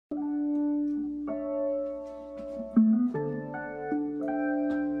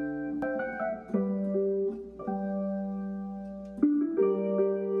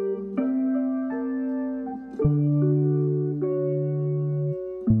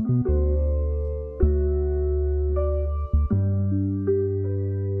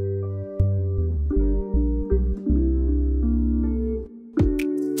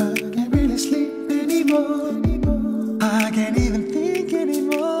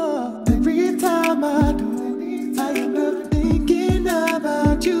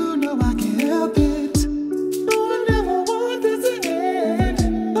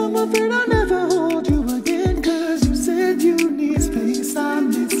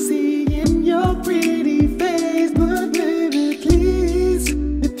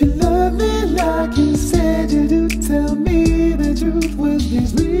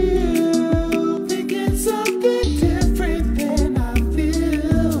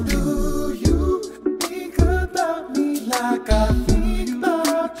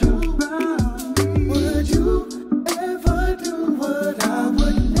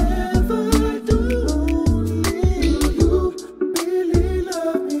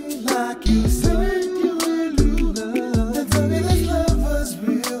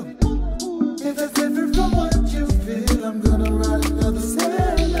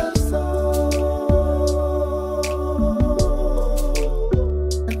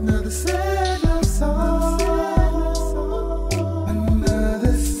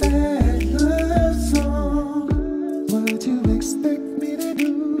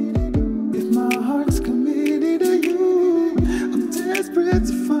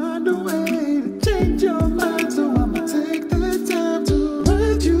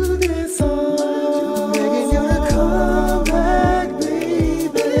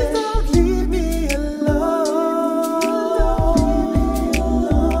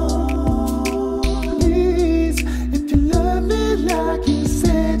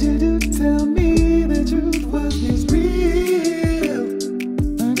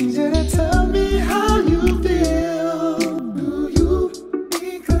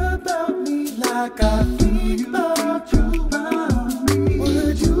like I think about you.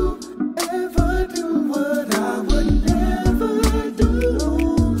 Would you ever do what I would never do?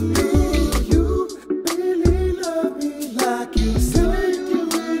 If you really love me like you said you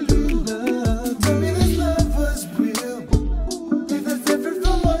really love, tell me this love was real. If it's different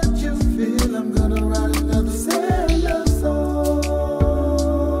from what you feel, I'm gonna write another sad love song.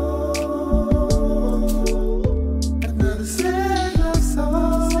 Another sad love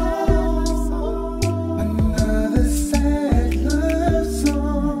song. Another sad love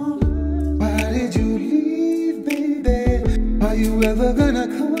song. Why did you leave, baby? Are you ever gonna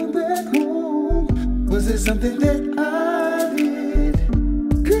come back home? Was it something that I did?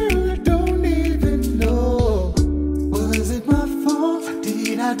 Girl, I don't even know. Was it my fault?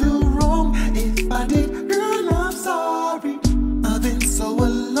 Did I do wrong? If I did, girl, I'm sorry. I've been so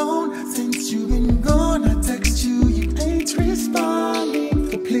alone since you've been gone. I text you, you ain't responding.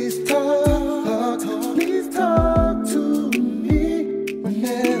 So please talk to me.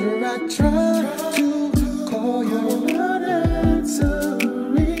 Whenever I try to call, you're not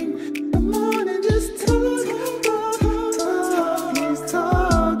answering. Come on and just talk, please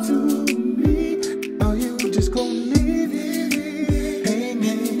talk to me. Are you just gonna leave me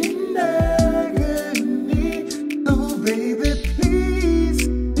hanging in agony? Oh baby, please,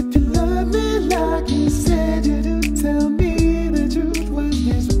 if you love me like you said you do, tell me the truth. Was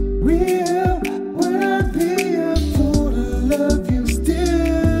this real? Would I be a fool to love you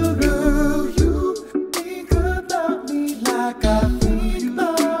still? Girl, you think about me like I think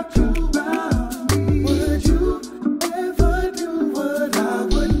about you. Would you ever do what I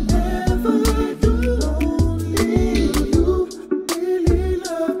would never do? If you really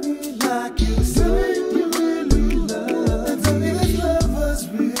love me like you said you really love, then tell me this love was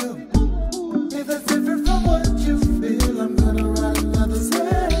real. If that's different from what you feel, I'm gonna write another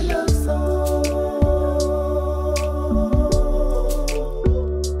sad love song.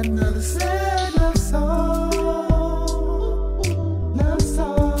 Another sad love song. Love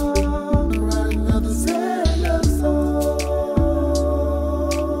song. Write another sad love song.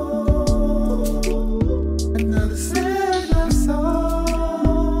 Another sad love song.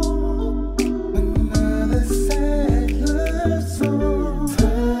 Another sad love song.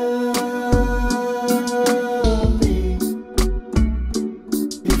 Tell me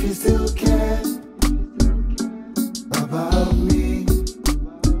if you still care.